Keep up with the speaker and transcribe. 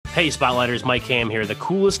Hey, Spotlighters, Mike Ham here, the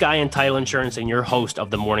coolest guy in title insurance and your host of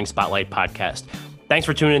the Morning Spotlight podcast. Thanks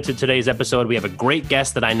for tuning into today's episode. We have a great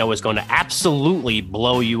guest that I know is going to absolutely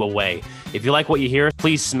blow you away. If you like what you hear,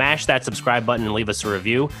 please smash that subscribe button and leave us a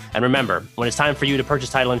review. And remember, when it's time for you to purchase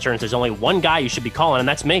title insurance, there's only one guy you should be calling, and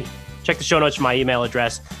that's me. Check the show notes for my email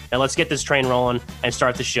address, and let's get this train rolling and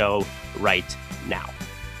start the show right now.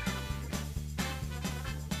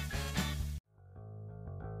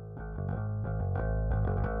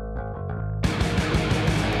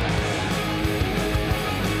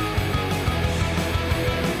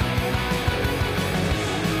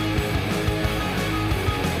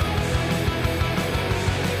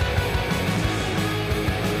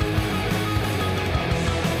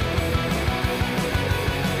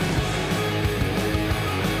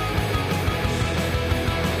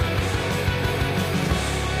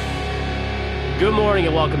 Good morning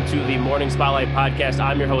and welcome to the Morning Spotlight podcast.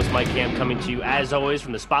 I'm your host, Mike Ham, coming to you as always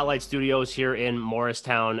from the Spotlight Studios here in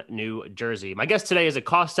Morristown, New Jersey. My guest today is a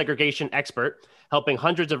cost segregation expert, helping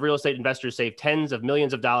hundreds of real estate investors save tens of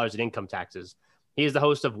millions of dollars in income taxes. He is the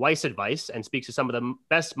host of Weiss Advice and speaks to some of the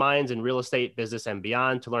best minds in real estate, business, and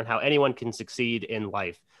beyond to learn how anyone can succeed in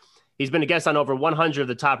life. He's been a guest on over 100 of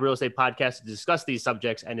the top real estate podcasts to discuss these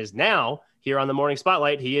subjects and is now here on the Morning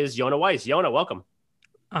Spotlight. He is Yonah Weiss. Yonah, welcome.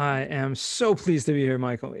 I am so pleased to be here,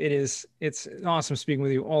 Michael. It's awesome speaking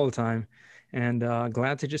with you all the time, and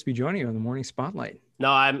glad to just be joining you on the Morning Spotlight. No,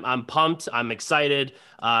 I'm pumped. I'm excited.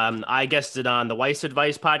 I guested on the Weiss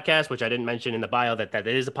Advice podcast, which I didn't mention in the bio that it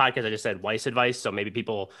is a podcast. I just said Weiss Advice. So maybe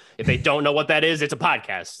people, if they don't know what that is, it's a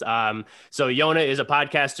podcast. So Yonah is a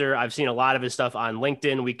podcaster. I've seen a lot of his stuff on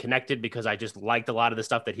LinkedIn. We connected because I just liked a lot of the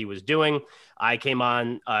stuff that he was doing. I came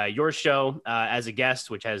on your show as a guest,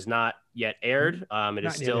 which has not yet aired. It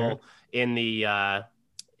is still in the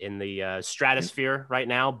stratosphere right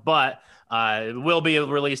now, but it will be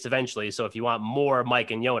released eventually. So if you want more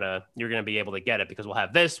Mike and Yonah, you're going to be able to get it because we'll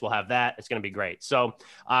have this, we'll have that. It's going to be great. So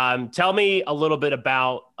tell me a little bit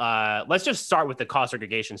about, let's just start with the cost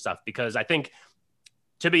segregation stuff, because I think,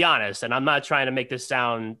 to be honest, and I'm not trying to make this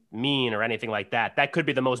sound mean or anything like that, that could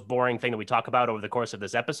be the most boring thing that we talk about over the course of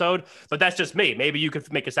this episode, but that's just me. Maybe you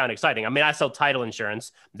could make it sound exciting. I mean, I sell title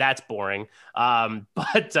insurance. That's boring.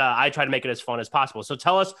 But I try to make it as fun as possible. So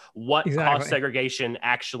tell us what cost segregation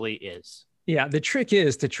actually is. Yeah. The trick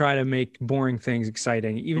is to try to make boring things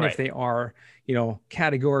exciting, even if they are,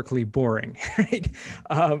 categorically boring. Right?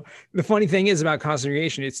 The funny thing is about cost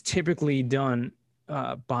segregation, it's typically done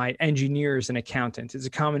by engineers and accountants. It's a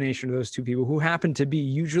combination of those two people who happen to be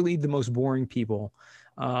usually the most boring people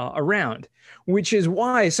around, which is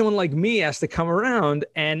why someone like me has to come around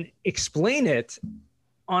and explain it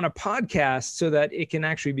on a podcast so that it can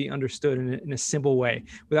actually be understood in a simple way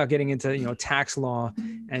without getting into, tax law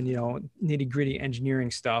and, nitty gritty engineering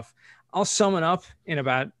stuff. I'll sum it up in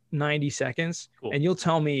about 90 seconds and you'll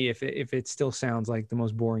tell me if it still sounds like the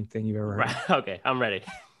most boring thing you've ever heard. Right. Okay. I'm ready.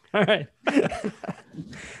 All right.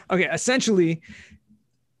 Okay. Essentially,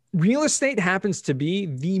 real estate happens to be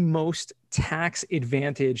the most tax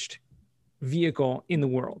advantaged vehicle in the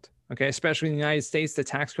world. Okay. Especially in the United States, the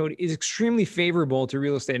tax code is extremely favorable to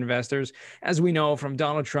real estate investors, as we know from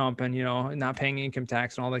Donald Trump and, not paying income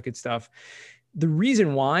tax and all that good stuff. The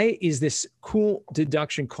reason why is this cool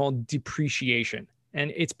deduction called depreciation.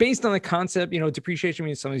 And it's based on the concept, depreciation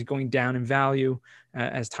means something's going down in value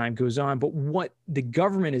as time goes on. But what the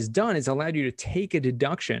government has done is allowed you to take a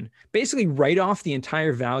deduction, basically write off the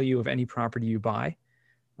entire value of any property you buy,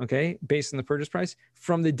 okay, based on the purchase price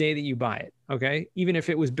from the day that you buy it, okay, even if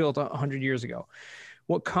it was built 100 years ago.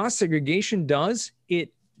 What cost segregation does,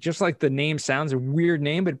 it, just like the name sounds, a weird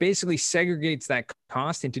name, but basically segregates that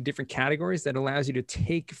cost into different categories that allows you to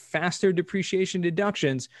take faster depreciation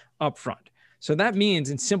deductions up front. So that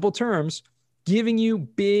means, in simple terms, giving you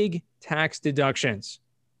big tax deductions,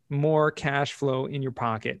 more cash flow in your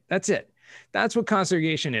pocket. That's it. That's what cost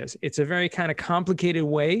segregation is. It's a very kind of complicated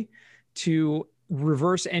way to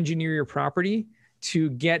reverse engineer your property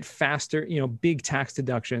to get faster, big tax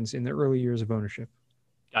deductions in the early years of ownership.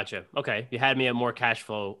 Gotcha. Okay. You had me at more cash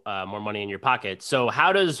flow, more money in your pocket. So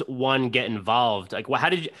how does one get involved? Like, how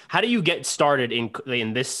do you get started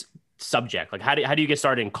in this subject? Like, how do you get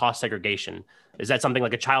started in cost segregation? Is that something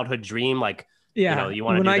like a childhood dream? Like, you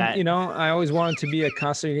want to do that? I always wanted to be a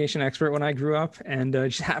cost segregation expert when I grew up, and it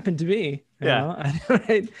just happened to be.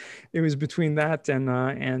 It was between that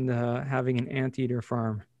and having an anteater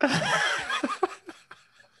farm.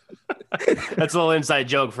 That's a little inside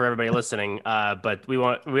joke for everybody listening, but we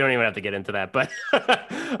don't even have to get into that. But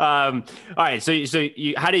all right, so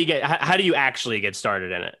how do you actually get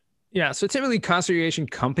started in it? Yeah, so typically cost segregation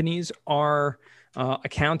companies are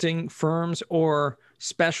accounting firms or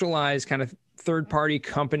specialized kind of third-party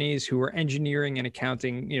companies who are engineering and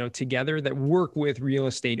accounting, together that work with real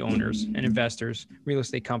estate owners and investors, real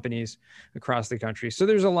estate companies across the country. So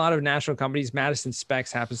there's a lot of national companies. Madison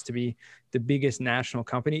Specs happens to be the biggest national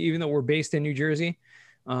company, even though we're based in New Jersey.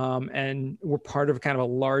 And we're part of kind of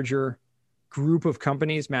a larger group of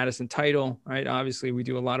companies, Madison Title, right? Obviously, we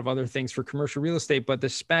do a lot of other things for commercial real estate, but the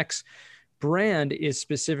Specs brand is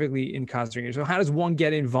specifically in cost segregation. So how does one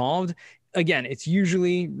get involved? Again, it's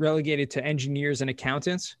usually relegated to engineers and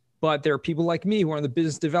accountants, but there are people like me who are on the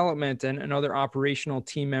business development and other operational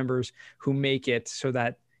team members who make it so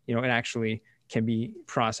that, it actually can be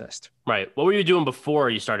processed. Right. What were you doing before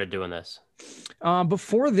you started doing this?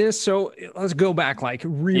 Before this, so let's go back, like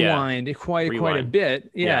rewind quite a bit.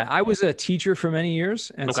 Yeah, I was a teacher for many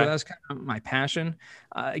years, and so that's kind of my passion.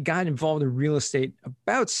 I got involved in real estate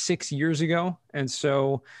about 6 years ago, and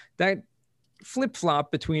so that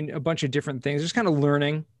flip-flop between a bunch of different things, just kind of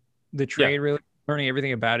learning the trade, really learning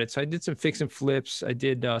everything about it. So I did some fix and flips. I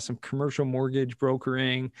did some commercial mortgage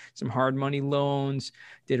brokering, some hard money loans,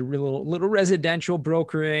 did a little residential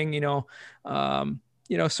brokering,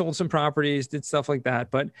 sold some properties, did stuff like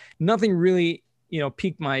that, but nothing really,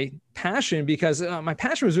 piqued my passion because my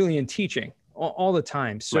passion was really in teaching all the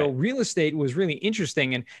time. So real estate was really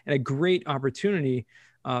interesting and a great opportunity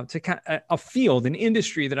to kind of a field, an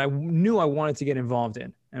industry that I knew I wanted to get involved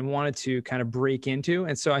in and wanted to kind of break into.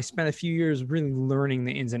 And so I spent a few years really learning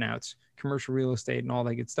the ins and outs, commercial real estate and all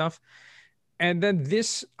that good stuff. And then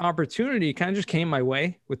this opportunity kind of just came my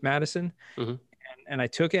way with Madison. Mm-hmm. And I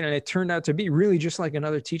took it, and it turned out to be really just like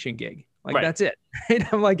another teaching gig. That's it.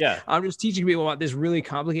 Right? I'm like, I'm just teaching people about this really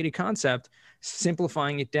complicated concept,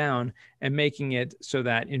 simplifying it down and making it so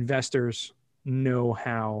that investors know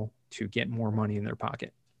how to get more money in their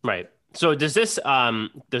pocket. Right. So does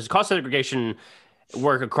cost segregation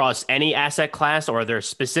work across any asset class, or are there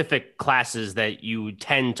specific classes that you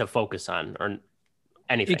tend to focus on, or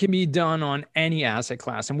anything? It can be done on any asset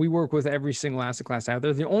class, and we work with every single asset class out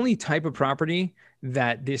there. The only type of property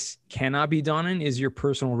that this cannot be done in is your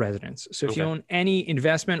personal residence. So if you own any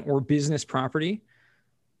investment or business property,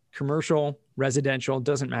 commercial, residential,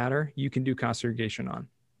 doesn't matter, you can do cost segregation on.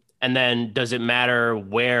 And then does it matter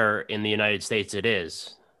where in the United States it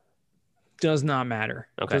is? Does not matter.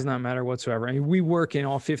 Okay. Does not matter whatsoever. I mean, we work in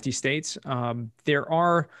all 50 states.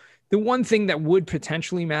 The one thing that would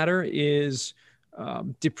potentially matter is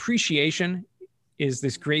depreciation is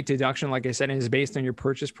this great deduction, like I said, and is based on your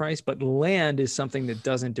purchase price, but land is something that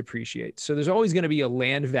doesn't depreciate. So there's always going to be a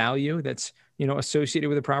land value that's, associated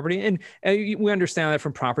with the property. And we understand that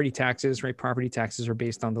from property taxes, right? Property taxes are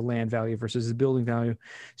based on the land value versus the building value.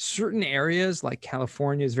 Certain areas like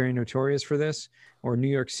California is very notorious for this, or New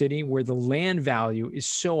York City, where the land value is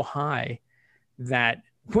so high that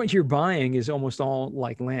what you're buying is almost all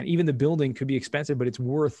like land. Even the building could be expensive, but it's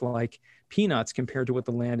worth like peanuts compared to what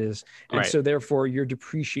the land is. And so therefore your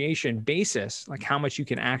depreciation basis, like how much you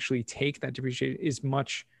can actually take that depreciation, is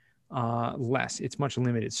much less. It's much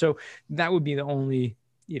limited. So that would be the only,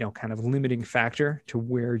 kind of limiting factor to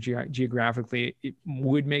where geographically it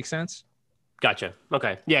would make sense. Gotcha.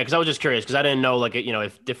 Okay. Yeah. Because I was just curious because I didn't know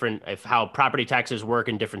if how property taxes work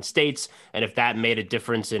in different states and if that made a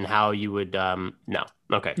difference in how you would no.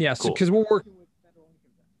 Okay. Yeah. Cool. So because we're working with federal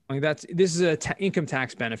income tax. This is a income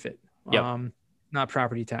tax benefit, not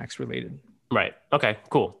property tax related. Right. Okay,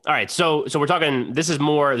 cool. All right. So we're talking, this is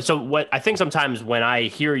more, so what I think sometimes when I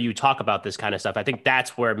hear you talk about this kind of stuff, I think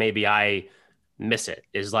that's where maybe I miss it,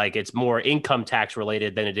 is like, it's more income tax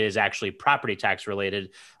related than it is actually property tax related.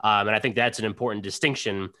 And I think that's an important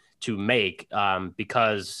distinction to make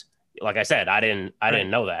because like I said, I didn't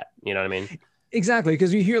know that, you know what I mean? Exactly.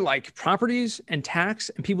 Because you hear like properties and tax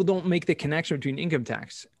and people don't make the connection between income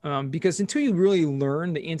tax because until you really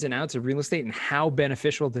learn the ins and outs of real estate and how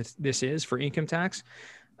beneficial this is for income tax,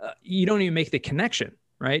 you don't even make the connection.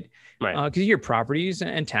 Right. Right. Because you hear properties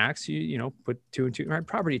and tax, you put 2 and 2, right?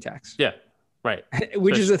 Property tax. Yeah. Right.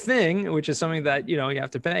 Which is a thing, which is something that, you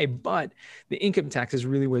have to pay. But the income tax is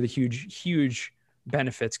really where the huge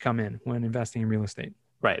benefits come in when investing in real estate.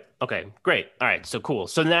 Right. Okay, great. All right. So cool.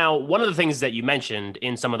 So now one of the things that you mentioned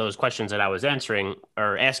in some of those questions that I was answering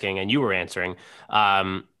or asking and you were answering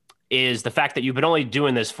is the fact that you've been only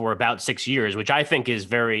doing this for about 6 years, which I think is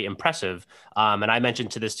very impressive. And I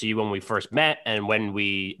mentioned this to you when we first met and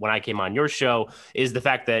when I came on your show, is the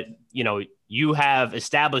fact that, you have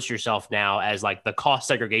established yourself now as like the cost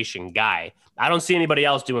segregation guy. I don't see anybody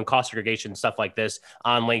else doing cost segregation stuff like this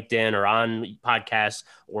on LinkedIn or on podcasts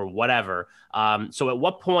or whatever. So at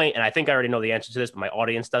what point, and I think I already know the answer to this, but my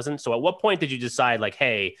audience doesn't. So at what point did you decide like,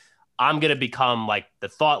 hey, I'm going to become like the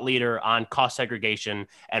thought leader on cost segregation?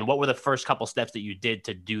 And what were the first couple steps that you did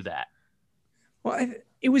to do that? Well,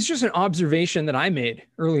 it was just an observation that I made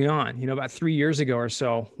early on, about 3 years ago or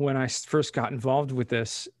so when I first got involved with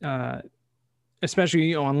this,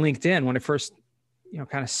 especially, on LinkedIn, when I first,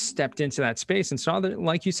 kind of stepped into that space and saw that,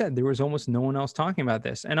 like you said, there was almost no one else talking about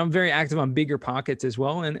this. And I'm very active on Bigger Pockets as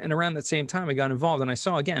well. And around that same time, I got involved and I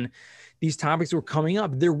saw, again, these topics were coming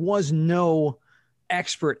up. There was no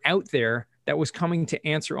expert out there that was coming to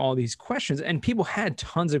answer all these questions. And people had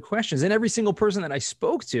tons of questions. And every single person that I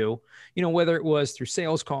spoke to, whether it was through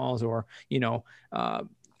sales calls or,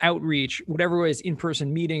 outreach, whatever it was,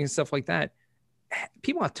 in-person meetings and stuff like that,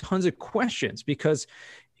 people have tons of questions because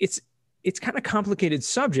it's kind of complicated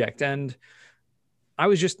subject. And I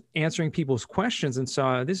was just answering people's questions and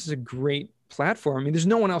saw this is a great platform. I mean, there's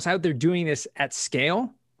no one else out there doing this at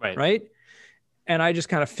scale. Right. And I just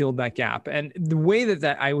kind of filled that gap. And the way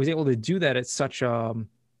that I was able to do that at such a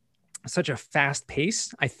fast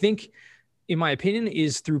pace, I think, in my opinion,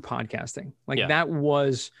 is through podcasting. That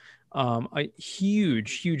was a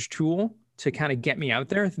huge tool to kind of get me out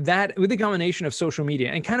there. That with the combination of social media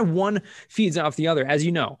and kind of one feeds off the other, as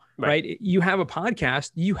you know, right? You have a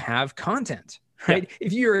podcast, you have content, right? Yeah.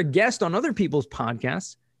 If you're a guest on other people's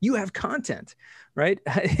podcasts, you have content, right?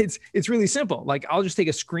 It's really simple. Like I'll just take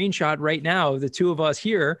a screenshot right now of the two of us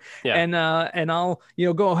here, and I'll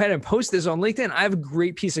go ahead and post this on LinkedIn. I have a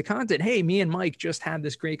great piece of content. Hey, me and Mike just had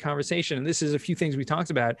this great conversation, and this is a few things we talked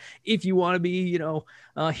about. If you want to be,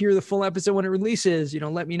 hear the full episode when it releases,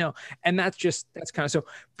 let me know. And that's kind of so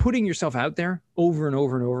putting yourself out there over and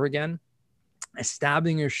over and over again.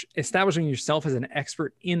 Establishing yourself as an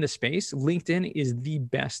expert in the space. LinkedIn is the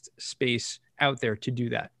best space out there to do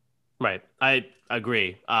that. Right. I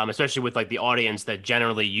agree. Especially with like the audience that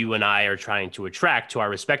generally you and I are trying to attract to our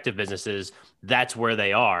respective businesses. That's where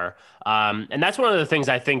they are. And that's one of the things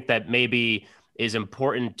I think that maybe is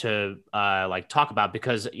important to talk about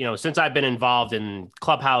because, since I've been involved in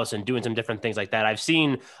Clubhouse and doing some different things like that, I've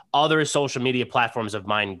seen other social media platforms of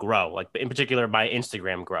mine grow, like in particular, my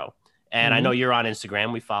Instagram grow. And I know you're on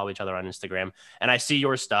Instagram. We follow each other on Instagram and I see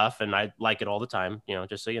your stuff and I like it all the time,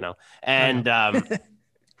 just so you know. And,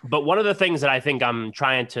 but one of the things that I think I'm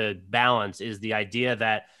trying to balance is the idea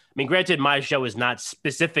that, granted, my show is not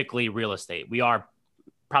specifically real estate. We are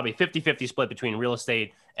probably 50-50 split between real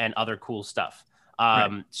estate and other cool stuff.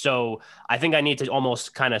 So I think I need to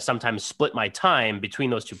almost kind of sometimes split my time between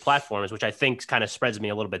those two platforms, which I think kind of spreads me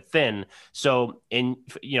a little bit thin. So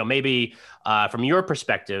maybe from your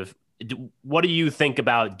perspective, what do you think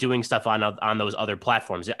about doing stuff on those other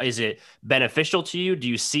platforms? Is it beneficial to you? Do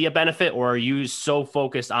you see a benefit, or are you so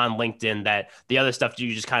focused on LinkedIn that the other stuff, do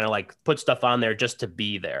you just kind of like put stuff on there just to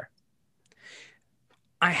be there?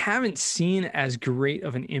 I haven't seen as great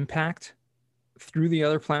of an impact through the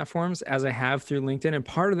other platforms as I have through LinkedIn. And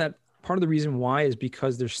part of the reason why is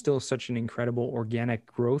because there's still such an incredible organic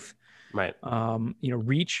growth,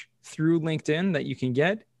 reach through LinkedIn that you can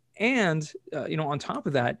get. And, on top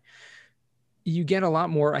of that, you get a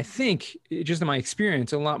lot more, I think, just in my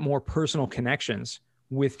experience, a lot more personal connections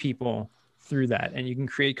with people through that. And you can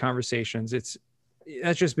create conversations. That's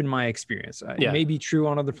just been my experience. It may be true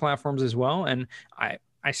on other platforms as well. And I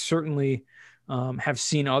certainly have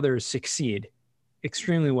seen others succeed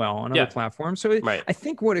extremely well on other platforms. So I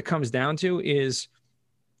think what it comes down to is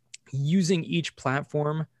using each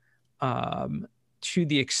platform to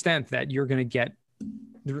the extent that you're going to get,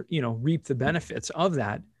 reap the benefits of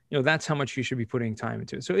that. That's how much you should be putting time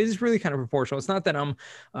into it. So it is really kind of proportional. It's not that I'm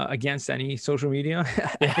against any social media.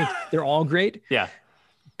 I think they're all great. Yeah.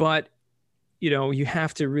 But, you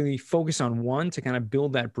have to really focus on one to kind of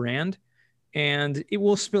build that brand, and it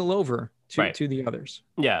will spill over to the others.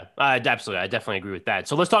 Yeah, absolutely. I definitely agree with that.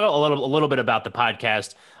 So let's talk a little bit about the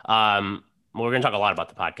podcast. We're going to talk a lot about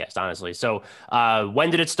the podcast, honestly. So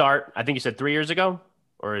when did it start? I think you said 3 years ago.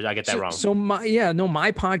 Or did I get that wrong? So my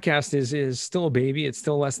podcast is still a baby. It's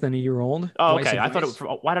still less than a year old. Oh, okay. I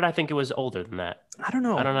thought why did I think it was older than that? I don't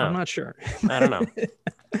know. I'm not sure. I don't know.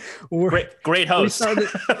 Great host.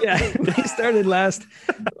 We started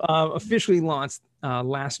officially launched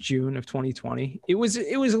last June of 2020. It was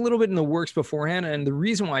a little bit in the works beforehand. And the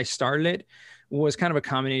reason why I started it was kind of a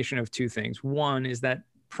combination of two things. One is that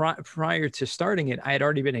prior to starting it, I had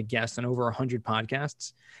already been a guest on over 100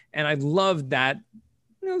 podcasts. And I loved that,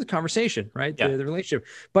 the conversation, right? The relationship.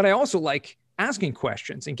 But I also like asking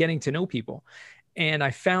questions and getting to know people. And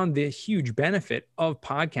I found the huge benefit of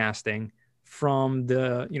podcasting from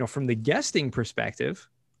the guesting perspective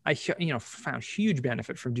found huge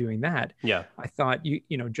benefit from doing that. Yeah. I thought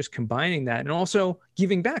just combining that and also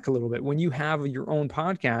giving back a little bit. When you have your own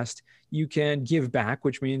podcast, you can give back,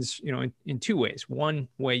 which means, in two ways. One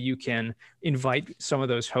way, you can invite some of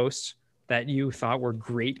those hosts that you thought were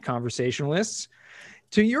great conversationalists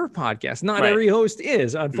to your podcast. Not every host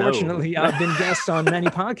is, unfortunately. No. I've been guests on many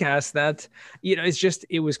podcasts that,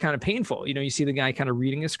 it was kind of painful. You see the guy kind of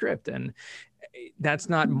reading a script, and that's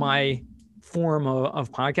not my form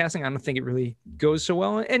of podcasting. I don't think it really goes so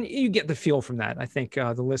well. And you get the feel from that. I think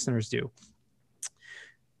the listeners do.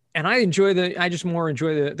 And I just more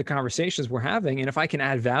enjoy the conversations we're having. And if I can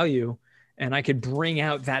add value and I could bring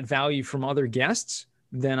out that value from other guests,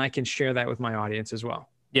 then I can share that with my audience as well.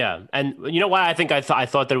 Yeah. And you know why I think I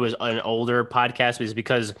thought that it was an older podcast is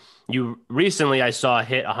because you recently, I saw,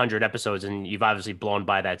 hit 100 episodes, and you've obviously blown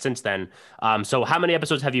by that since then. So how many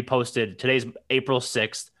episodes have you posted? Today's April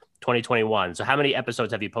 6th, 2021. So how many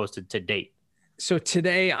episodes have you posted to date? So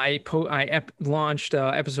today I launched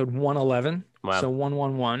episode 111. Wow. So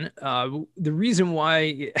 111. The reason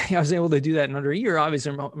why I was able to do that in under a year,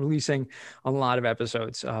 obviously I'm releasing a lot of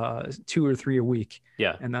episodes, 2 or 3 a week.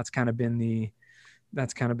 Yeah. And that's kind of been the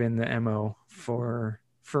MO for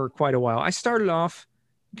quite a while. I started off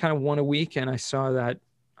kind of 1 a week, and I saw that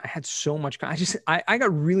I had so much. I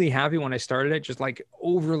got really happy when I started it, just like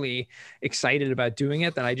overly excited about doing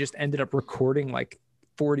it, that I just ended up recording like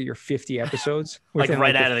 40 or 50 episodes. Like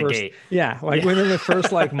right out of the gate. Yeah. Within the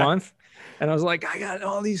first month. And I was like, I got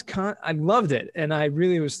all these I loved it. And I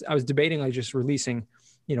was debating like just releasing,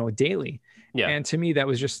 daily. Yeah. And to me, that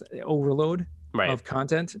was just overload of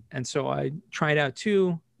content. And so I tried out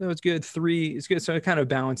 2. That was good. 3 is good. So kind of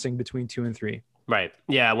balancing between 2 and 3. Right.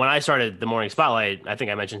 Yeah. When I started the Morning Spotlight, I think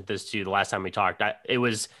I mentioned this to you the last time we talked. It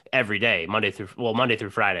was every day, Monday through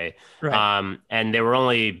Friday. Right. And they were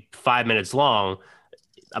only 5 minutes long.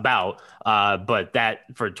 But that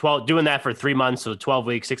for doing that for 3 months, so 12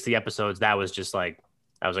 weeks, 60 episodes, that was just like,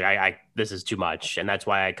 I was like, this is too much. And that's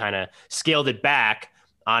why I kind of scaled it back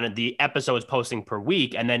on the episodes posting per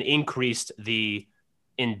week, and then increased the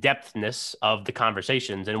in-depthness of the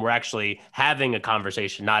conversations. And we're actually having a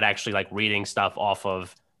conversation, not actually like reading stuff off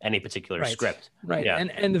of any particular script. Right. Yeah.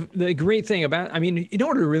 And the great thing about, in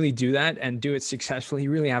order to really do that and do it successfully,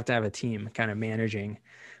 you really have to have a team kind of managing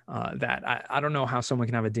that. I don't know how someone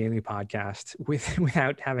can have a daily podcast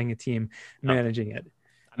without having a team managing it.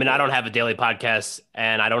 I don't have a daily podcast,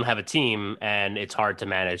 and I don't have a team, and it's hard to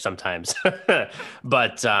manage sometimes.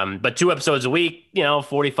 But 2 episodes a week,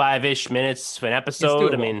 45-ish minutes for an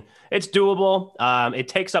episode. It's doable. It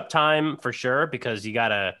takes up time for sure, because you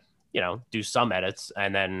gotta, do some edits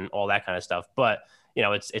and then all that kind of stuff. But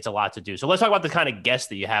it's a lot to do. So let's talk about the kind of guests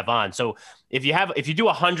that you have on. So if you do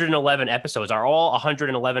 111 episodes, are all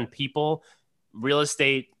 111 people real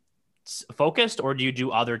estate focused, or do you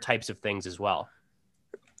do other types of things as well?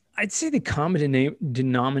 I'd say the common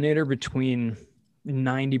denominator between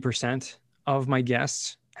 90% of my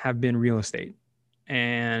guests have been real estate,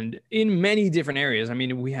 and in many different areas.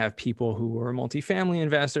 We have people who are multifamily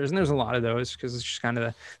investors, and there's a lot of those, because it's just kind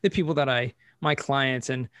of the people that my clients,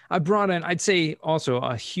 and I brought in, I'd say also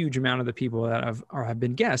a huge amount of the people that have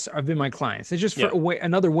been guests have been my clients. It's just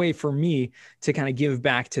another way for me to kind of give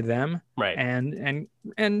back to them. Right.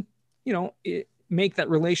 And make that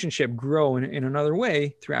relationship grow in another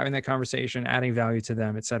way through having that conversation, adding value to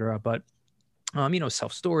them, et cetera. But,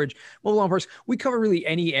 self-storage, mobile home parks, we cover really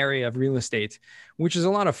any area of real estate, which is a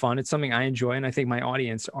lot of fun. It's something I enjoy. And I think my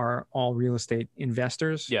audience are all real estate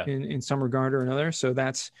investors in some regard or another. So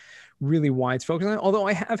that's really why it's focused on. Although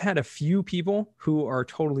I have had a few people who are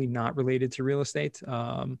totally not related to real estate.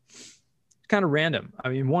 Kind of random.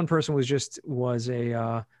 One person was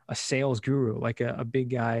a sales guru, like a big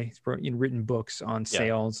guy, written books on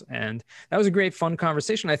sales. And that was a great, fun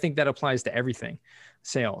conversation. I think that applies to everything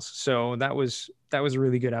sales. So that was a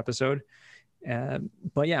really good episode.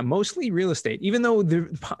 But yeah, mostly real estate, even though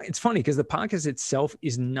it's funny because the podcast itself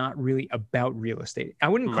is not really about real estate. I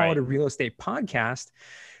wouldn't call it a real estate podcast,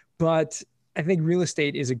 but I think real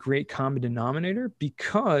estate is a great common denominator,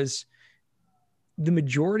 because the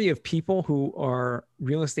majority of people who are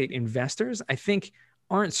real estate investors, I think,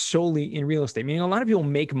 aren't solely in real estate. Meaning a lot of people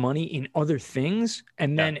make money in other things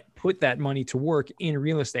and then put that money to work in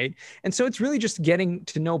real estate. And so it's really just getting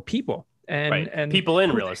to know people and people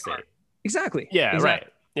in real estate. Exactly. Yeah. Exactly.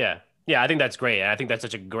 Right. Yeah. Yeah. I think that's great. And I think that's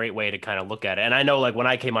such a great way to kind of look at it. And I know, like, when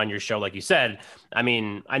I came on your show, like you said, I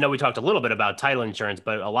know we talked a little bit about title insurance,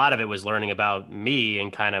 but a lot of it was learning about me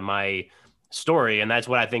and kind of my story. And that's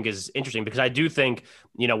what I think is interesting, because I do think,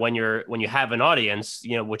 when you have an audience,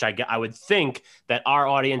 which I would think that our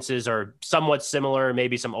audiences are somewhat similar,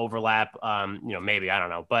 maybe some overlap, maybe, I don't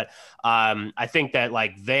know. But I think that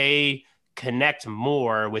like they connect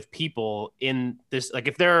more with people in this, like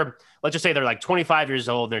if let's just say they're like 25 years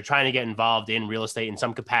old and they're trying to get involved in real estate in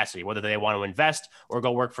some capacity, whether they want to invest or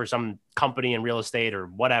go work for some company in real estate or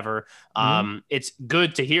whatever. It's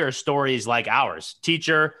good to hear stories like ours.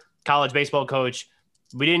 Teacher, college baseball coach.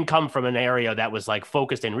 We didn't come from an area that was like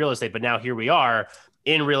focused in real estate, but now here we are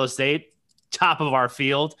in real estate, top of our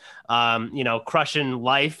field, crushing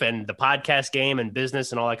life and the podcast game and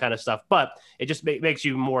business and all that kind of stuff. But it just makes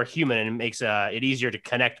you more human, and it makes it easier to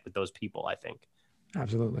connect with those people, I think.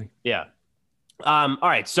 Absolutely. Yeah. All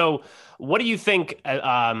right. So what do you think?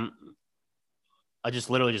 I just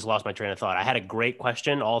literally just lost my train of thought. I had a great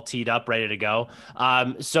question all teed up, ready to go.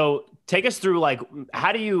 So take us through, like,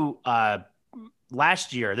 how do you,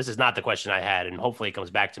 last year, this is not the question I had, and hopefully it comes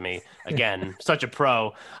back to me again, such a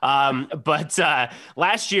pro. But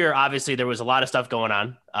last year, obviously there was a lot of stuff going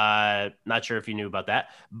on. Not sure if you knew about that,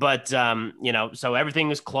 but so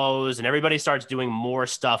everything is closed and everybody starts doing more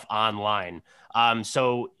stuff online.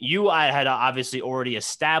 So I had obviously already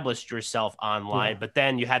established yourself online, but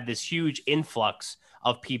then you had this huge influx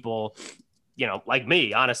of people, like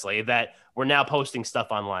me, honestly, that were now posting stuff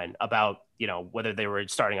online about, whether they were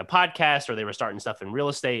starting a podcast or they were starting stuff in real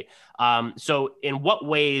estate. So in what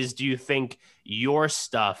ways do you think your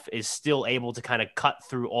stuff is still able to kind of cut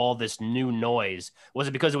through all this new noise? Was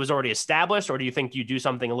it because it was already established, or do you think you do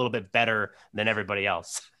something a little bit better than everybody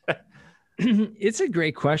else? It's a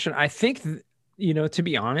great question. I think, to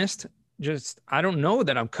be honest, I don't know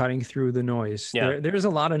that I'm cutting through the noise. Yeah. There's a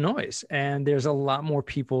lot of noise, and there's a lot more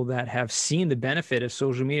people that have seen the benefit of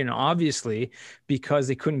social media. And obviously, because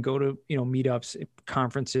they couldn't go to, meetups,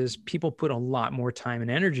 conferences, people put a lot more time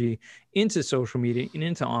and energy into social media and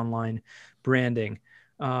into online branding.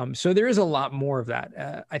 So there is a lot more of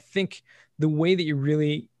that. I think the way that you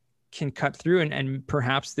really can cut through, and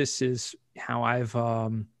perhaps this is how I've,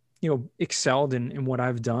 excelled in what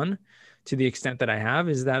I've done, to the extent that I have,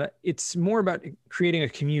 is that it's more about creating a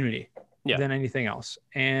community than anything else.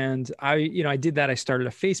 And I did that. I started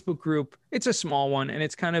a Facebook group. It's a small one, and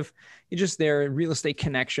it's just there, real estate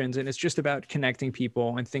connections. And it's just about connecting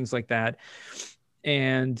people and things like that.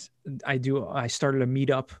 And I started a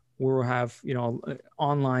meetup where we'll have,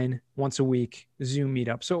 online once a week Zoom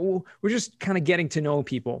meetup. So we're just kind of getting to know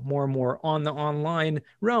people more and more on the online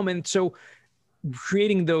realm. And so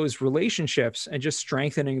creating those relationships and just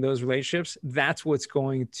strengthening those relationships, that's what's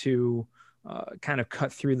going to kind of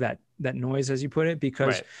cut through that noise, as you put it,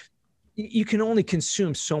 because you can only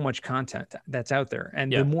consume so much content that's out there.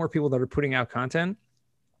 And the more people that are putting out content,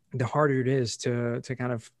 the harder it is to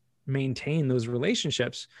kind of maintain those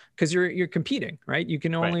relationships, because you're competing, right? You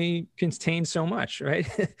can only contain so much, right?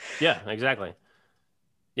 Yeah, exactly.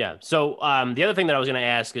 Yeah. So the other thing that I was going to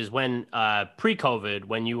ask is, when pre-COVID,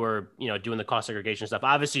 when you were, doing the cost segregation stuff,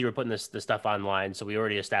 obviously you were putting this stuff online, so we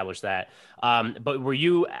already established that. But were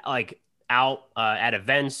you like out at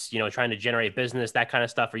events, trying to generate business, that kind of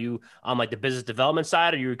stuff? Are you on like the business development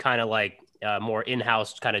side, or you kind of like more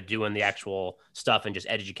in-house, kind of doing the actual stuff and just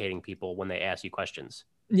educating people when they ask you questions?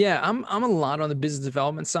 Yeah, I'm a lot on the business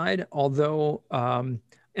development side, although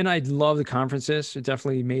and I love the conferences. It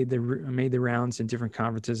definitely made the rounds in different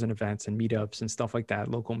conferences and events and meetups and stuff like that,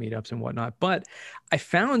 local meetups and whatnot. But I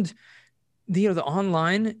found the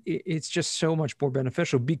online, it's just so much more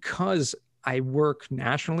beneficial, because I work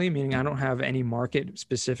nationally, meaning I don't have any market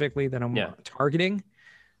specifically that I'm targeting.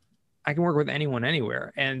 I can work with anyone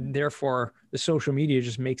anywhere, and therefore the social media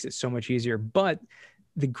just makes it so much easier. But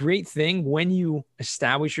the great thing, when you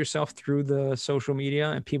establish yourself through the social media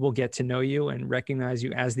and people get to know you and recognize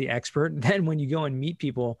you as the expert, then when you go and meet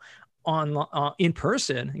people in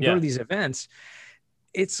person and go to these events,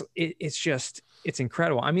 it's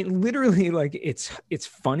incredible. I mean, literally, like it's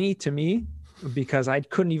funny to me, because I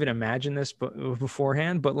couldn't even imagine this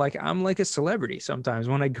beforehand, but like, I'm like a celebrity sometimes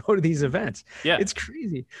when I go to these events. It's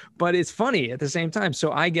crazy, but it's funny at the same time.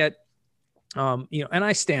 So I get, and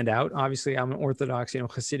I stand out. Obviously, I'm an Orthodox,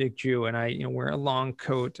 Hasidic Jew, and I, wear a long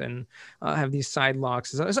coat and have these side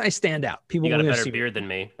locks. So I stand out. People, you got a better beard than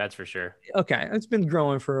me, that's for sure. Okay, it's been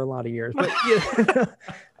growing for a lot of years, but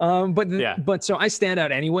but so I stand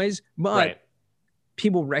out anyways. But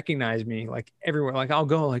people recognize me like everywhere. Like I'll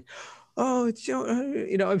go like, oh, it's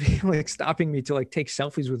people like stopping me to like take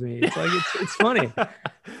selfies with me. It's like it's funny.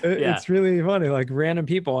 It's really funny, like random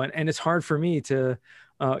people, and it's hard for me to.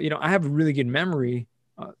 I have a really good memory.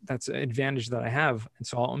 That's an advantage that I have. And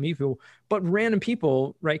so I'll meet people, but random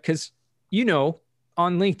people, right? Because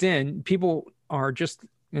on LinkedIn, people are just,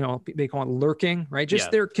 they call it lurking, right? Just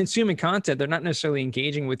Yeah. they're consuming content. They're not necessarily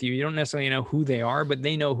engaging with you. You don't necessarily know who they are, but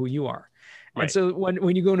they know who you are. And Right. so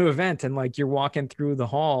when you go to an event and like you're walking through the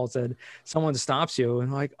halls and someone stops you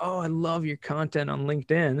and like, oh, I love your content on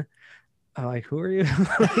LinkedIn. I'm like, who are you?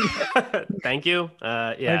 Thank you.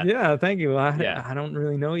 Like, Yeah. yeah, thank you. Yeah. I don't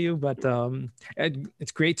really know you, but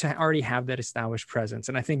it's great to already have that established presence.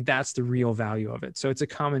 And I think that's the real value of it. So it's a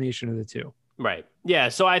combination of the two. Right. Yeah.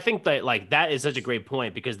 So I think that like that is such a great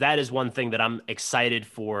point because that is one thing that I'm excited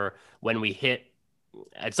for when we hit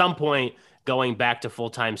at some point going back to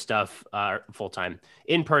full-time stuff, full-time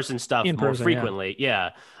in-person stuff In more person, yeah. frequently. Yeah.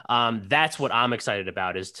 That's what I'm excited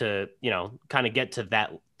about is to, kind of get to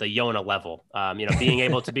the Yonah level, being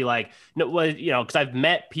able to be like, no, well, because I've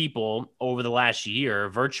met people over the last year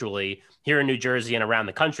virtually here in New Jersey and around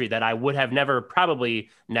the country that I would have probably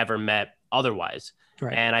never met otherwise.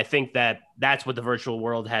 Right. And I think that that's what the virtual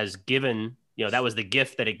world has given, that was the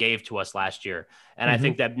gift that it gave to us last year. And I Mm-hmm.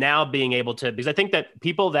 think that now being able to, because I think that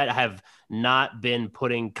people that have not been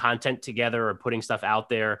putting content together or putting stuff out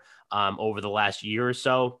there over the last year or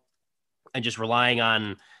so, and just relying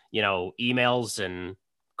on, emails and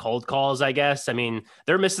cold calls, I guess, I mean,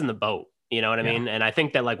 they're missing the boat. You know what I Yeah. mean? And I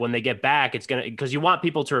think that like when they get back, it's going to, because you want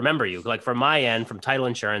people to remember you. Like from my end, from title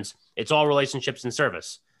insurance, it's all relationships and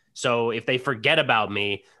service. So if they forget about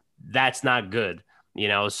me, that's not good.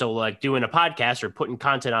 So like doing a podcast or putting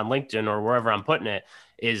content on LinkedIn or wherever I'm putting it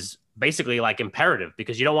is basically like imperative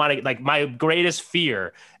because you don't want to, like, my greatest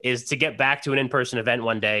fear is to get back to an in-person event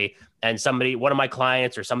one day and one of my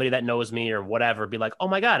clients or somebody that knows me or whatever, be like, oh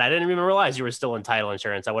my God, I didn't even realize you were still in title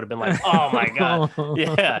insurance. I would have been like, oh my God.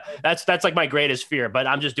 Yeah. That's like my greatest fear, but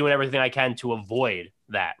I'm just doing everything I can to avoid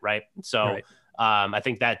that. Right. So, Right. I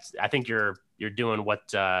think you're doing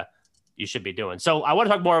what, you should be doing. So I want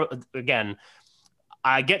to talk more again.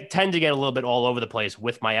 I tend to get a little bit all over the place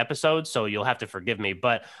with my episodes, so you'll have to forgive me.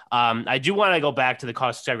 But I do want to go back to the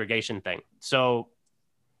cost segregation thing. So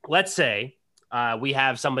let's say we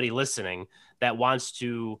have somebody listening that wants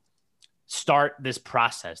to start this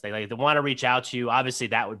process. They want to reach out to you. Obviously,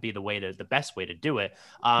 that would be the best way to do it.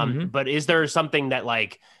 Mm-hmm. But is there something that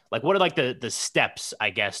like what are like the steps, I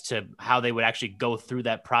guess, to how they would actually go through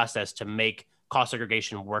that process to make cost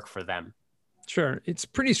segregation work for them? Sure. It's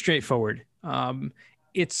pretty straightforward.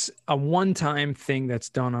 It's a one-time thing that's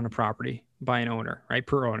done on a property by an owner, right?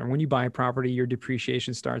 Per owner. When you buy a property, your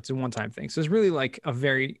depreciation starts a one-time thing. So it's really like a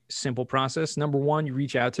very simple process. Number one, you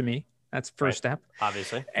reach out to me. That's the first Right. step.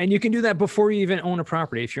 Obviously. And you can do that before you even own a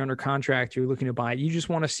property. If you're under contract, you're looking to buy it, you just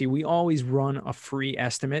want to see, we always run a free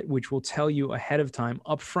estimate, which will tell you ahead of time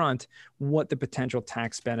upfront what the potential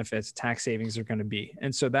tax benefits, tax savings are going to be.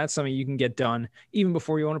 And so that's something you can get done even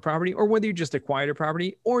before you own a property, or whether you just acquired a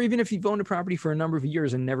property, or even if you've owned a property for a number of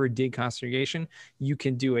years and never did cost segregation, you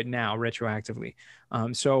can do it now retroactively.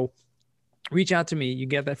 So reach out to me. You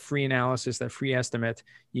get that free analysis, that free estimate.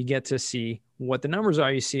 You get to see what the numbers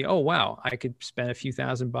are. You see, oh, wow, I could spend a few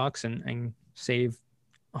 $1,000 and save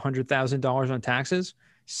 $100,000 on taxes.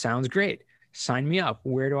 Sounds great. Sign me up.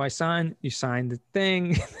 Where do I sign? You sign the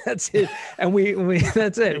thing. That's it. And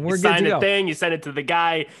that's it. We're good to go. You sign the thing, you send it to the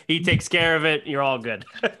guy, he takes care of it, you're all good.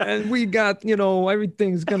 And we got,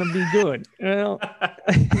 everything's going to be good.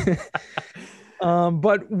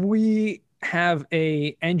 But we have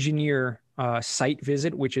a engineer site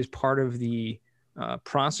visit, which is part of the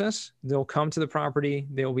process. They'll come to the property.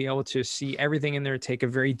 They'll be able to see everything in there, take a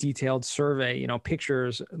very detailed survey,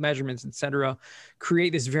 pictures, measurements, etc.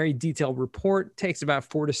 Create this very detailed report. Takes about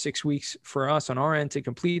 4 to 6 weeks for us on our end to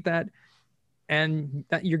complete that. And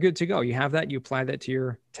you're good to go. You have that, you apply that to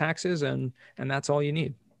your taxes, and that's all you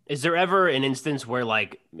need. Is there ever an instance where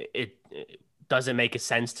like it doesn't make a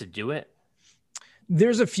sense to do it?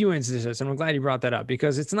 There's a few instances, and I'm glad you brought that up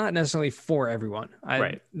because it's not necessarily for everyone.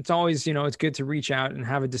 Right. It's always, it's good to reach out and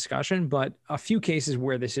have a discussion, but a few cases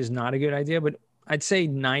where this is not a good idea, but I'd say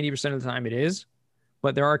 90% of the time it is,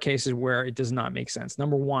 but there are cases where it does not make sense.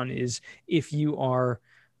 Number one is if you are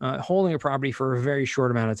holding a property for a very short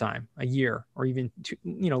amount of time, a year, or even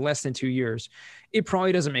less than 2 years, it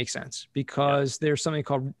probably doesn't make sense because there's something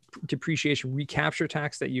called depreciation recapture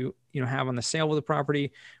tax that you have on the sale of the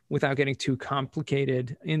property. Without getting too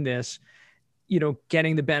complicated in this,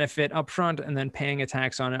 getting the benefit up front and then paying a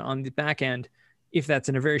tax on it on the back end. If that's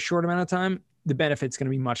in a very short amount of time, the benefit's going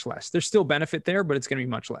to be much less. There's still benefit there, but it's going to be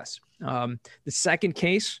much less. The second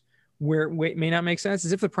case where it may not make sense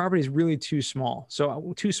is if the property is really too small.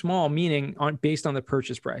 So too small, meaning based on the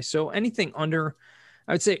purchase price. So anything under,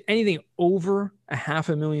 I would say anything over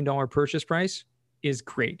 $500,000 purchase price is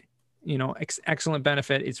great. excellent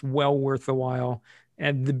benefit. It's well worth the while.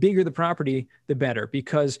 And the bigger the property, the better,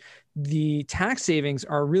 because the tax savings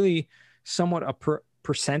are really somewhat a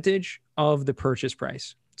percentage of the purchase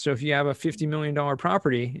price. So if you have a $50 million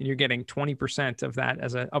property and you're getting 20% of that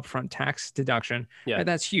as an upfront tax deduction, right,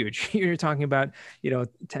 that's huge. You're talking about,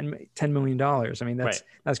 $10 million. I mean,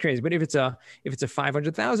 that's crazy. But if it's a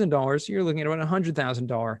 $500,000, you're looking at about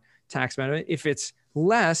 $100,000 tax benefit. If it's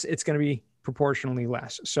less, it's going to be proportionally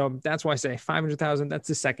less. So that's why I say 500,000, that's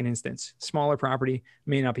the second instance. Smaller property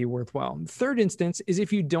may not be worthwhile. The third instance is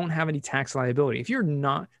if you don't have any tax liability. If you're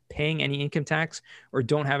not paying any income tax or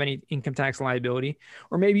don't have any income tax liability,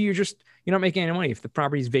 or maybe you're not making any money if the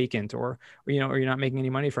property is vacant, or you're not making any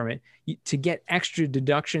money from it, to get extra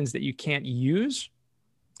deductions that you can't use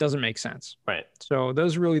doesn't make sense. Right. So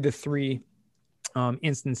those are really the three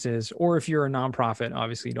instances. Or if you're a nonprofit,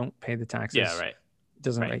 obviously you don't pay the taxes. Yeah, right. It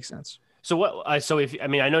doesn't make sense. So I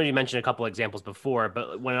know you mentioned a couple examples before,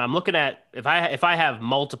 but when I'm looking at, if I have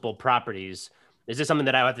multiple properties, is this something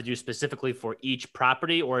that I have to do specifically for each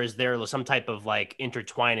property, or is there some type of like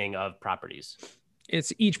intertwining of properties?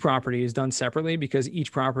 It's each property is done separately, because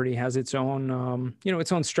each property has its own,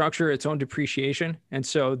 its own structure, its own depreciation. And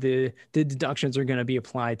so the deductions are going to be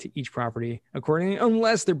applied to each property accordingly,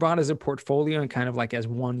 unless they're bought as a portfolio and kind of like as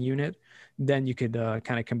one unit. Then you could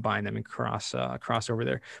kind of combine them and cross over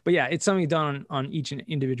there. But yeah, it's something done on each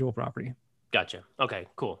individual property. Gotcha. Okay,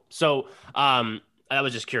 cool. So I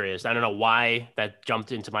was just curious. I don't know why that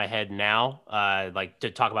jumped into my head now, like to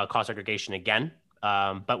talk about cost segregation again.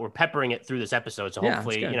 But we're peppering it through this episode. So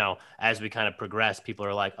hopefully, as we kind of progress, people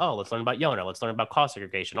are like, oh, let's learn about Yonah. Let's learn about cost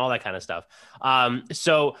segregation, all that kind of stuff.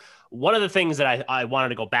 So one of the things that I wanted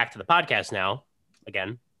to go back to the podcast now,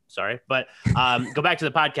 again, sorry, but go back to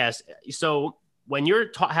the podcast. So when you're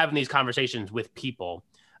having these conversations with people,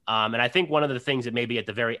 and I think one of the things that maybe at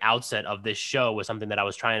the very outset of this show was something that I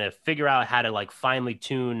was trying to figure out how to like finely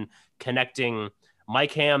tune, connecting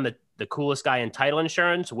Mike Ham, the coolest guy in title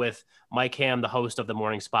insurance, with Mike Ham, the host of the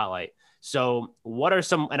Morning Spotlight. So what are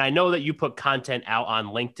some, and I know that you put content out on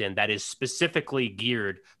LinkedIn that is specifically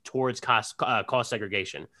geared towards cost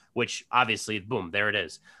segregation, which obviously, boom, there it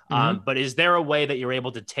is. Mm-hmm. But is there a way that you're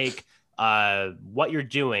able to take what you're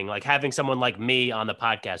doing, like having someone like me on the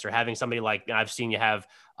podcast, or having somebody like, I've seen you have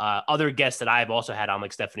other guests that I've also had on,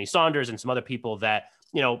 like Stephanie Saunders and some other people that,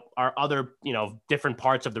 are other, different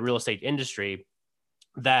parts of the real estate industry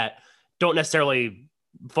that don't necessarily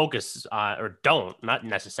focus not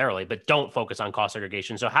necessarily, but don't focus on cost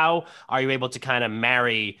segregation. So how are you able to kind of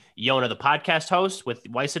marry Yonah, the podcast host, with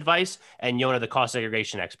Weiss Advice, and Yonah, the cost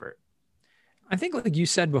segregation expert? I think, like you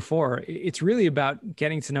said before, it's really about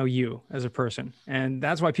getting to know you as a person. And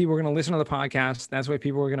that's why people are going to listen to the podcast. That's why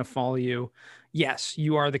people are going to follow you. Yes,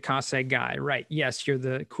 you are the cost seg guy, right? Yes, you're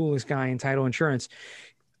the coolest guy in title insurance.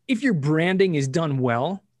 If your branding is done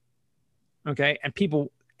well, okay, and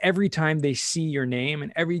people, every time they see your name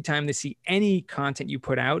and every time they see any content you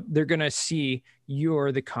put out, they're going to see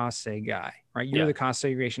you're the cost seg guy, right? You're the cost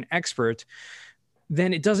segregation expert.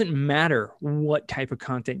 Then it doesn't matter what type of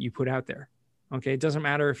content you put out there. Okay. It doesn't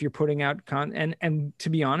matter if you're putting out content. And to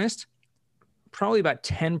be honest, probably about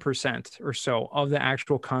 10% or so of the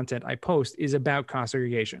actual content I post is about cost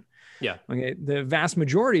segregation. Yeah. Okay. The vast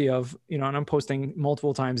majority of, and I'm posting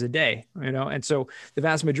multiple times a day, and so the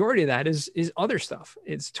vast majority of that is other stuff.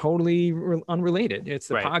 It's totally unrelated. It's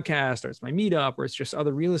the podcast, or it's my meetup, or it's just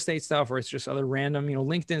other real estate stuff, or it's just other random,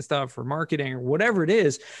 LinkedIn stuff for marketing or whatever it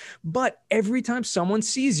is. But every time someone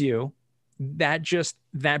sees you,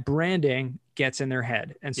 that branding gets in their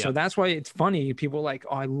head. And so that's why it's funny. People are like,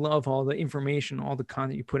 oh, I love all the information, all the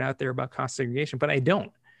content you put out there about cost segregation, but I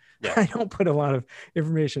don't. Yeah. I don't put a lot of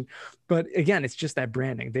information, but again, it's just that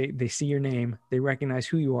branding. They see your name, they recognize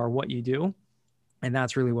who you are, what you do. And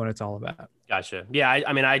that's really what it's all about. Gotcha. Yeah.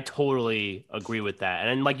 I mean, I totally agree with that.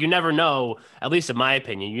 And like, you never know, at least in my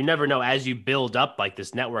opinion, you never know as you build up like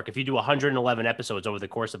this network, if you do 111 episodes over the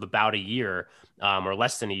course of about a year, or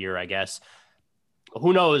less than a year, I guess,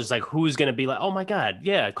 who knows, like who's going to be like, oh my God,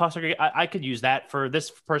 yeah, cost segregation, I could use that for this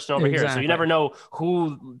person over here. So you never know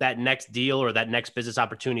who that next deal or that next business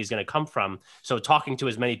opportunity is going to come from. So talking to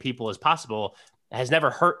as many people as possible has never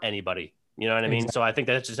hurt anybody. You know what I mean? Exactly. So I think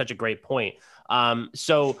that's just such a great point.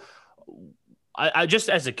 So I just,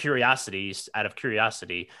 as a curiosity, out of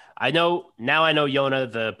curiosity, I know Yonah,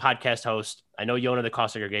 the podcast host. I know Yonah, the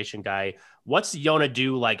cost segregation guy. What's Yonah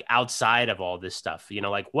do like outside of all this stuff?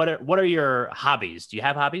 Like what are your hobbies? Do you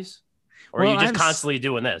have hobbies, or are you just constantly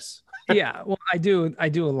doing this? Yeah, well, I do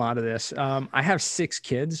a lot of this. I have 6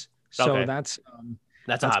 kids, so that's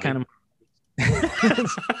a hobby. Kind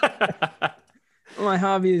of My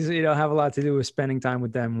hobbies, have a lot to do with spending time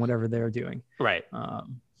with them, whatever they're doing. Right.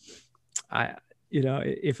 I,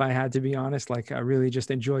 if I had to be honest, like I really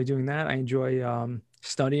just enjoy doing that. I enjoy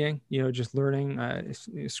studying, just learning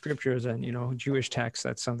scriptures and, Jewish texts.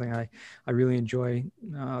 That's something I really enjoy,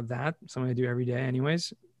 that something I do every day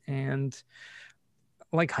anyways. And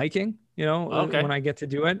like hiking, Okay. when I get to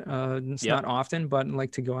do it, it's Yep. not often, but I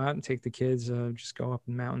like to go out and take the kids, just go up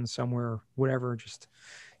in the mountains somewhere, whatever, just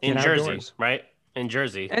get In Jersey, outdoors. right? In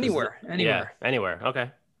Jersey. Anywhere, Yeah, anywhere. anywhere.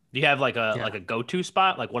 Okay. Do you have like a Yeah. go-to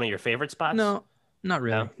spot, like one of your favorite spots? No, not No?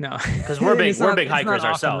 really. No, Because we're big it's not hikers often enough.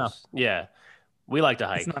 ourselves. Yeah. We like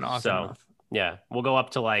to It's hike. not often So enough. yeah, we'll go up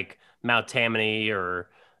to like Mount Tammany or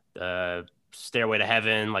uh Stairway to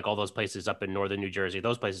Heaven, like all those places up in northern New Jersey.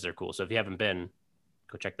 Those places are cool. So if you haven't been,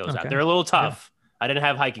 go check those out. Okay. They're a little Yeah. tough. I didn't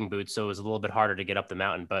have hiking boots, so it was a little bit harder to get up the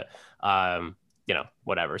mountain, but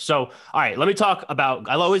whatever. So, all right, let me talk about,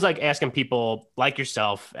 I always like asking people like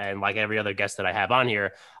yourself and like every other guest that I have on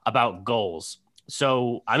here about goals.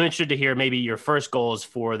 So I'm interested to hear maybe your first goals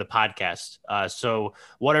for the podcast. So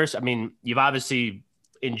you've obviously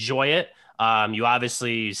enjoy it. You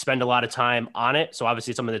obviously spend a lot of time on it. So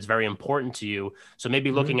obviously it's something that's very important to you. So maybe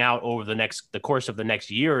Mhm. looking out over the course of the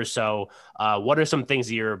next year or so, what are some things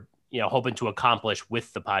that you're, hoping to accomplish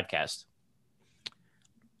with the podcast?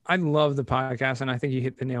 I love the podcast, and I think you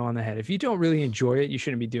hit the nail on the head. If you don't really enjoy it, you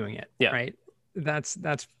shouldn't be doing it. Yeah. Right. That's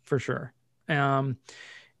for sure.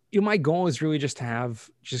 My goal is really just to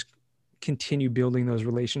just continue building those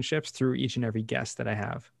relationships through each and every guest that I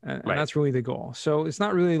have. And Right. that's really the goal. So it's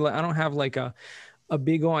not really like, I don't have like a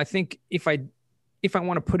big goal. I think if I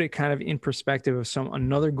want to put it kind of in perspective of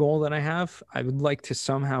another goal that I have, I would like to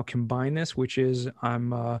somehow combine this, which is I'm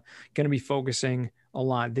going to be focusing a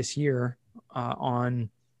lot this year on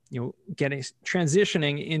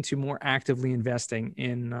transitioning into more actively investing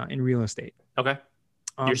in real estate. Okay.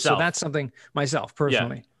 So Yourself. that's something myself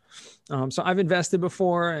personally. Yeah. So I've invested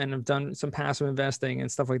before and I've done some passive investing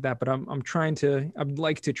and stuff like that, but I'd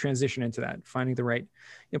like to transition into that, finding the right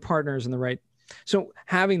partners and the right. So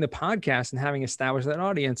having the podcast and having established that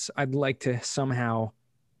audience, I'd like to somehow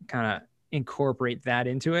kind of incorporate that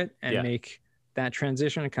into it and make that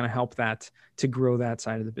transition and kind of help that to grow that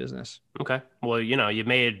side of the business. Okay. Well, you've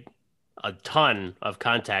made a ton of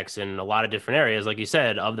contacts in a lot of different areas, like you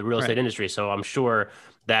said, of the real estate industry. So I'm sure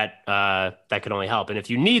that that could only help. And if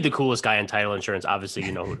you need the coolest guy in title insurance, obviously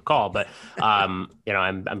you know who to call. But I'm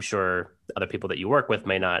sure other people that you work with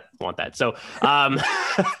may not want that. So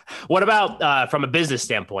what about from a business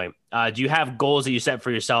standpoint? Do you have goals that you set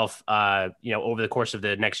for yourself over the course of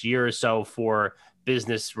the next year or so for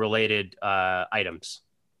business related items?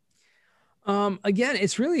 Again,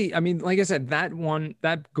 it's really, like I said,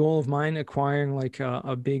 that goal of mine, acquiring like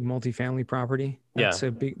a big multifamily property. That's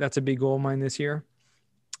a big goal of mine this year.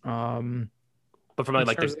 But from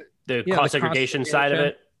like the cost segregation side of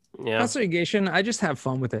it, cost segregation, I just have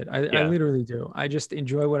fun with it. I literally do. I just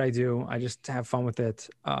enjoy what I do. I just have fun with it.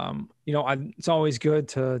 It's always good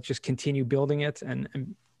to just continue building it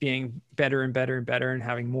and being better and better and better and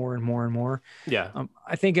having more and more and more. Yeah.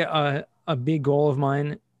 I think a big goal of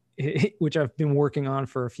mine, which I've been working on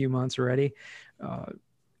for a few months already,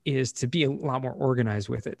 is to be a lot more organized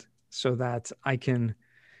with it so that I can,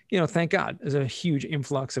 thank God, there's a huge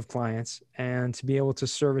influx of clients and to be able to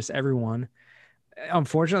service everyone.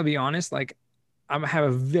 Unfortunately, to be honest, like I have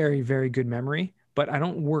a very, very good memory, but I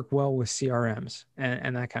don't work well with CRMs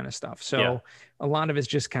and that kind of stuff. So a lot of it's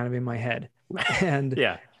just kind of in my head and,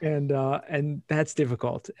 and that's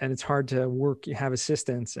difficult. And it's hard to have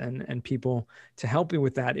assistants and people to help me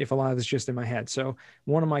with that if a lot of it's just in my head. So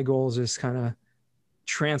one of my goals is kind of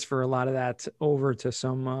transfer a lot of that over to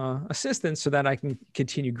some assistants so that I can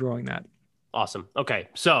continue growing that. Awesome. Okay.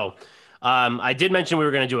 So I did mention we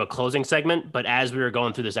were going to do a closing segment, but as we were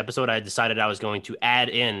going through this episode, I decided I was going to add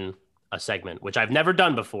in a segment, which I've never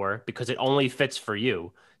done before because it only fits for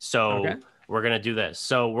you. So we're going to do this.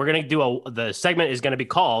 So we're going to do the segment is going to be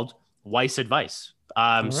called Weiss Advice.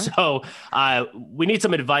 So we need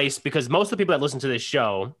some advice because most of the people that listen to this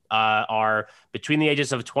show are between the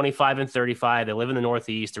ages of 25 and 35. They live in the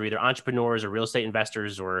Northeast. They're either entrepreneurs or real estate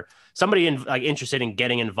investors or somebody interested in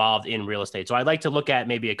getting involved in real estate. So I'd like to look at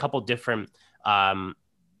maybe a couple different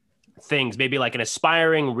things, maybe like an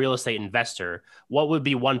aspiring real estate investor. What would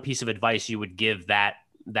be one piece of advice you would give that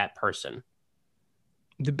person?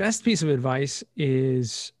 The best piece of advice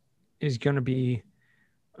is going to be,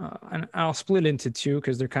 and I'll split into two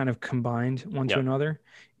because they're kind of combined one to another,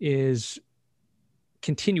 is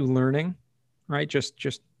continue learning, right?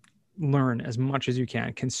 Just learn as much as you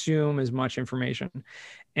can, consume as much information.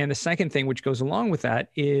 And the second thing, which goes along with that,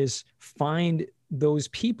 is find those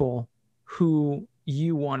people who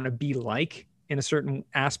you want to be like in a certain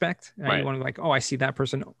aspect. Right. You want to like, oh, I see that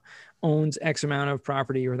person owns X amount of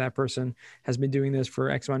property, or that person has been doing this for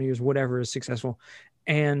X amount of years, whatever is successful,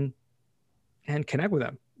 and connect with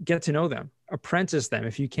them, get to know them, apprentice them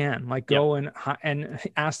if you can, like go and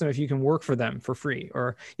ask them if you can work for them for free,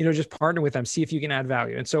 or, just partner with them, see if you can add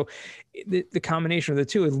value. And so the combination of the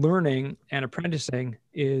two, learning and apprenticing,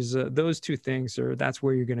 is those two things, or that's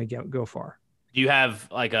where you're going to go far. Do you have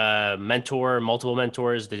like a mentor, multiple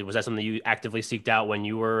mentors? Was that something you actively seeked out when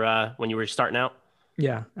you were starting out?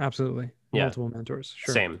 Yeah, absolutely. Yeah. Multiple mentors.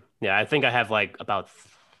 Sure. Same. Yeah. I think I have like about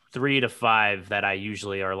 3 to 5 that I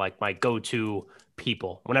usually are like my go-to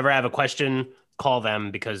people. Whenever I have a question, call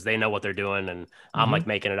them because they know what they're doing, and I'm like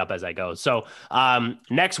making it up as I go. So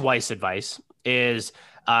next Weiss advice is,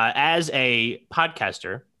 as a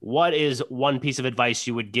podcaster, what is one piece of advice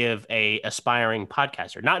you would give a aspiring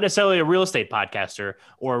podcaster? Not necessarily a real estate podcaster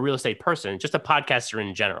or a real estate person, just a podcaster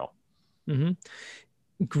in general.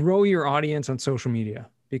 Grow your audience on social media,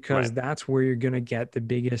 because that's where you're going to get the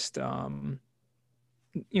biggest, the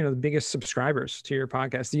biggest subscribers to your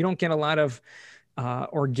podcast. You don't get a lot of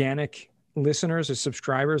organic listeners or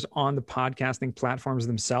subscribers on the podcasting platforms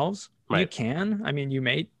themselves. You can, you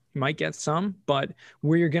might get some, but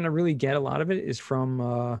where you're going to really get a lot of it is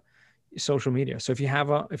from social media. So if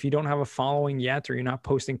you don't have a following yet, or you're not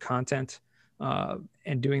posting content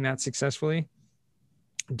and doing that successfully,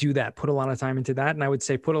 do that. Put a lot of time into that. And I would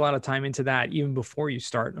say put a lot of time into that even before you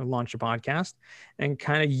start or launch a podcast, and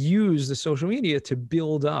kind of use the social media to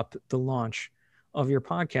build up the launch of your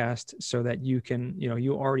podcast, so that you can,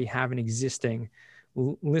 you already have an existing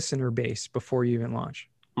listener base before you even launch.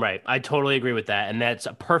 Right. I totally agree with that. And that's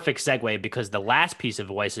a perfect segue, because the last piece of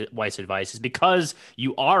Weiss advice is, because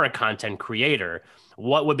you are a content creator,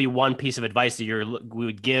 what would be one piece of advice that we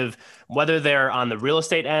would give, whether they're on the real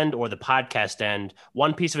estate end or the podcast end,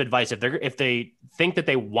 one piece of advice, if they think that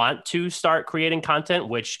they want to start creating content,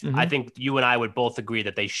 which I think you and I would both agree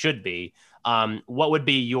that they should be, what would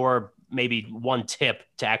be your maybe one tip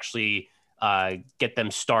to actually get them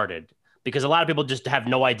started? Because a lot of people just have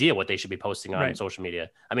no idea what they should be posting on social media.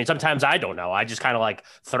 Sometimes I don't know. I just kind of like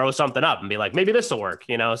throw something up and be like, maybe this will work,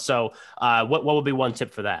 So what would be one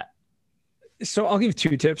tip for that? So I'll give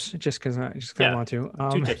 2 tips, just because I just kind of want to.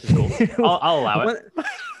 2 tips is cool. I'll allow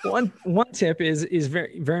it. One tip is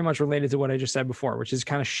very, very much related to what I just said before, which is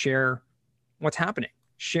kind of share what's happening.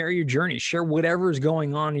 Share your journey. Share whatever is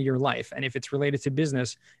going on in your life. And if it's related to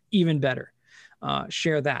business, even better.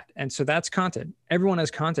 Share that. And so that's content. Everyone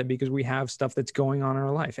has content because we have stuff that's going on in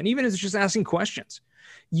our life. And even if it's just asking questions,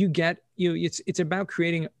 it's about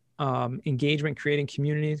creating engagement, creating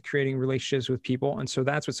community, creating relationships with people. And so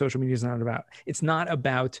that's what social media is not about. It's not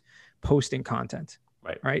about posting content,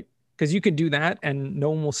 right? Because you could do that and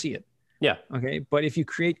no one will see it. Yeah. Okay. But if you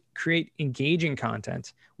create engaging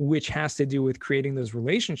content, which has to do with creating those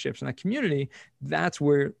relationships in that community, that's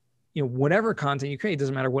where, whatever content you create,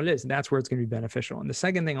 doesn't matter what it is, that's where it's going to be beneficial. And the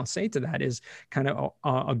second thing I'll say to that is kind of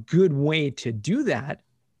a good way to do that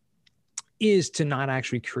is to not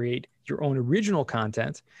actually create your own original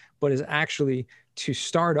content, but is actually to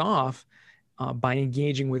start off by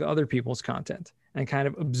engaging with other people's content and kind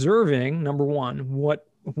of observing, number one, what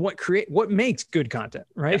makes good content,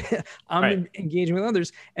 right? Yeah. I'm engaging with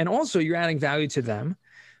others, and also you're adding value to them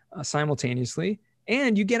simultaneously,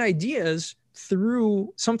 and you get ideas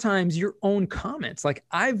through sometimes your own comments. Like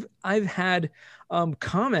I've had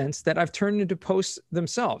comments that I've turned into posts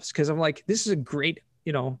themselves, because I'm like, this is a great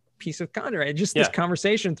piece of content, right? Just this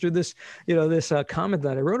conversation through this this comment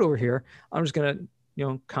that I wrote over here, I'm just gonna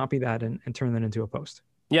copy that and turn that into a post.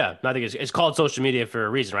 Yeah, I think it's called social media for a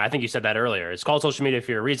reason, right? I think you said that earlier. It's called social media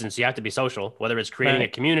for a reason. So you have to be social, whether it's creating a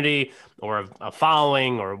community or a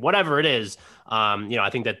following or whatever it is. I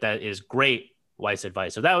think that is great Weiss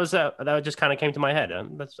advice. So that just kind of came to my head.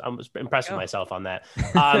 I was impressed with myself on that.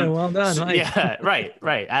 Well done. So, yeah,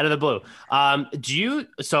 right. Out of the blue.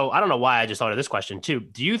 So I don't know why I just thought of this question too.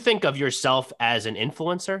 Do you think of yourself as an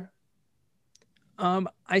influencer?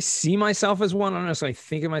 I see myself as one. I don't necessarily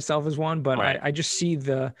think of myself as one, but I just see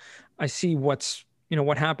what's,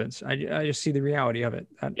 what happens. I just see the reality of it.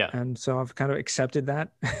 And so I've kind of accepted that,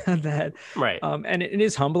 and it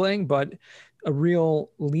is humbling, but a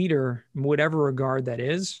real leader, whatever regard that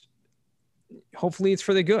is, hopefully it's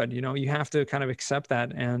for the good. You have to kind of accept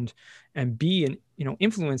that and be and,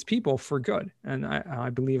 influence people for good. And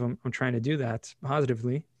I believe I'm trying to do that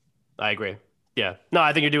positively. I agree. Yeah. No,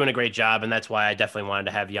 I think you're doing a great job, and that's why I definitely wanted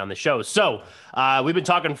to have you on the show. So we've been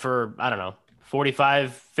talking for, I don't know,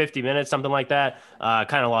 45, 50 minutes, something like that.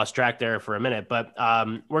 Kind of lost track there for a minute, but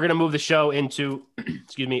we're going to move the show into,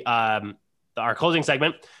 excuse me, our closing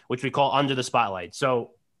segment, which we call Under the Spotlight.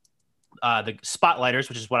 So the Spotlighters,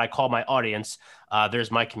 which is what I call my audience, there's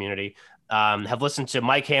my community, have listened to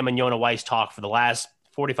Mike Hamm and Yonah Weiss talk for the last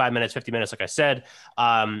 45 minutes, 50 minutes, like I said.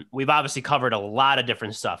 We've obviously covered a lot of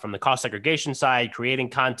different stuff from the cost segregation side,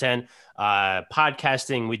 creating content,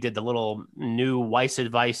 podcasting. We did the little new Weiss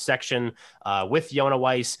advice section with Yonah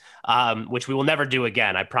Weiss, which we will never do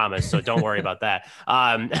again, I promise. So don't worry about that.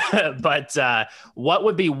 But what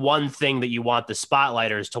would be one thing that you want the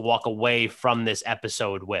Spotlighters to walk away from this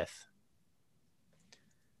episode with?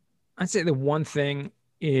 I'd say the one thing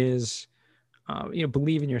is,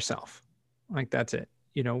 believe in yourself. Like, that's it.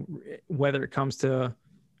 Whether it comes to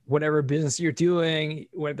whatever business you're doing,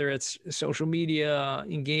 whether it's social media,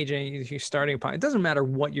 engaging, if you're starting a podcast, it doesn't matter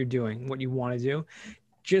what you're doing, what you want to do.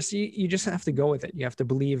 You just have to go with it. You have to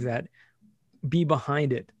believe that, be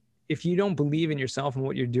behind it. If you don't believe in yourself and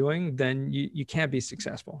what you're doing, then you can't be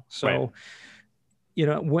successful. So,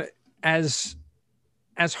 right.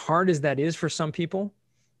 As hard as that is for some people,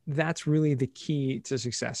 that's really the key to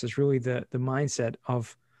success. Is really the mindset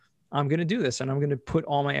of, I'm going to do this and I'm going to put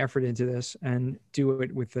all my effort into this and do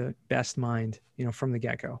it with the best mind, from the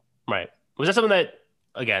get-go. Right. Was that something that,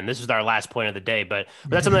 again, this is our last point of the day, but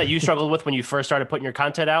was that something that you struggled with when you first started putting your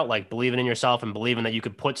content out, like believing in yourself and believing that you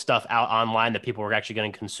could put stuff out online that people were actually going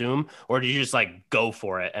to consume? Or did you just like go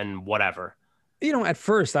for it and whatever? At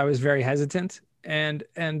first I was very hesitant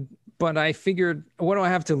but I figured, what do I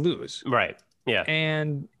have to lose? Right. Yeah.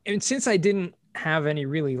 And since I didn't have any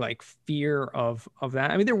really like fear of that.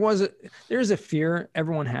 I mean, there's a fear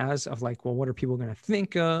everyone has of like, well, what are people going to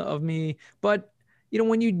think of me? But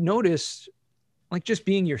when you notice, like, just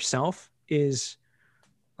being yourself, is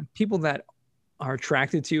people that are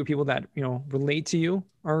attracted to you, people that relate to you,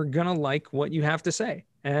 are gonna like what you have to say,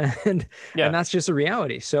 and that's just a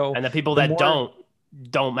reality. So, and the people that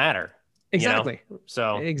don't matter. Exactly.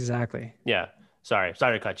 So exactly. Yeah. Sorry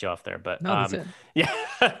to cut you off there, but no, that's it. Yeah.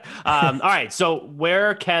 All right. So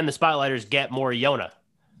where can the Spotlighters get more Yonah?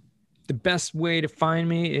 The best way to find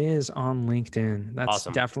me is on LinkedIn. That's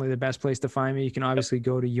awesome. Definitely the best place to find me. You can obviously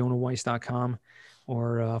go to yonahweiss.com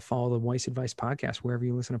or follow the Weiss Advice podcast, wherever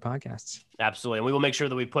you listen to podcasts. Absolutely. And we will make sure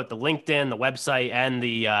that we put the LinkedIn, the website, and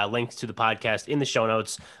the links to the podcast in the show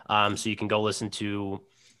notes, so you can go listen to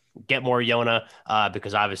get more Yonah,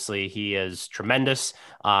 because obviously he is tremendous,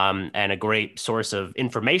 and a great source of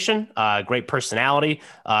information, great personality,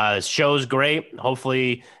 show's great.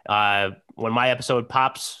 Hopefully when my episode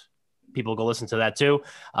pops, people go listen to that too.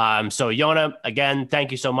 So Yonah, again,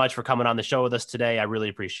 thank you so much for coming on the show with us today. I really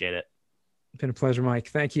appreciate it. It's been a pleasure, Mike.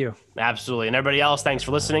 Thank you. Absolutely. And everybody else, thanks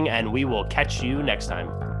for listening, and we will catch you next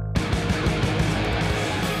time.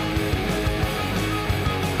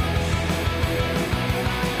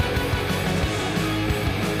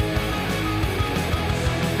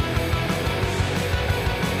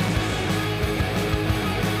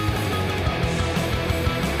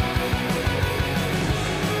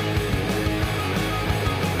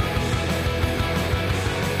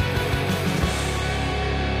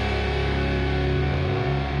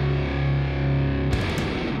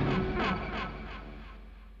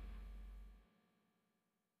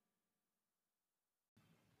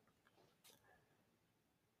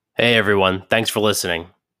 Hey everyone, thanks for listening.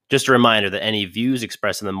 Just a reminder that any views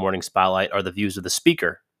expressed in the Morning Spotlight are the views of the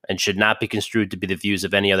speaker and should not be construed to be the views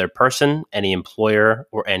of any other person, any employer,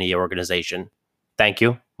 or any organization. Thank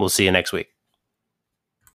you. We'll see you next week.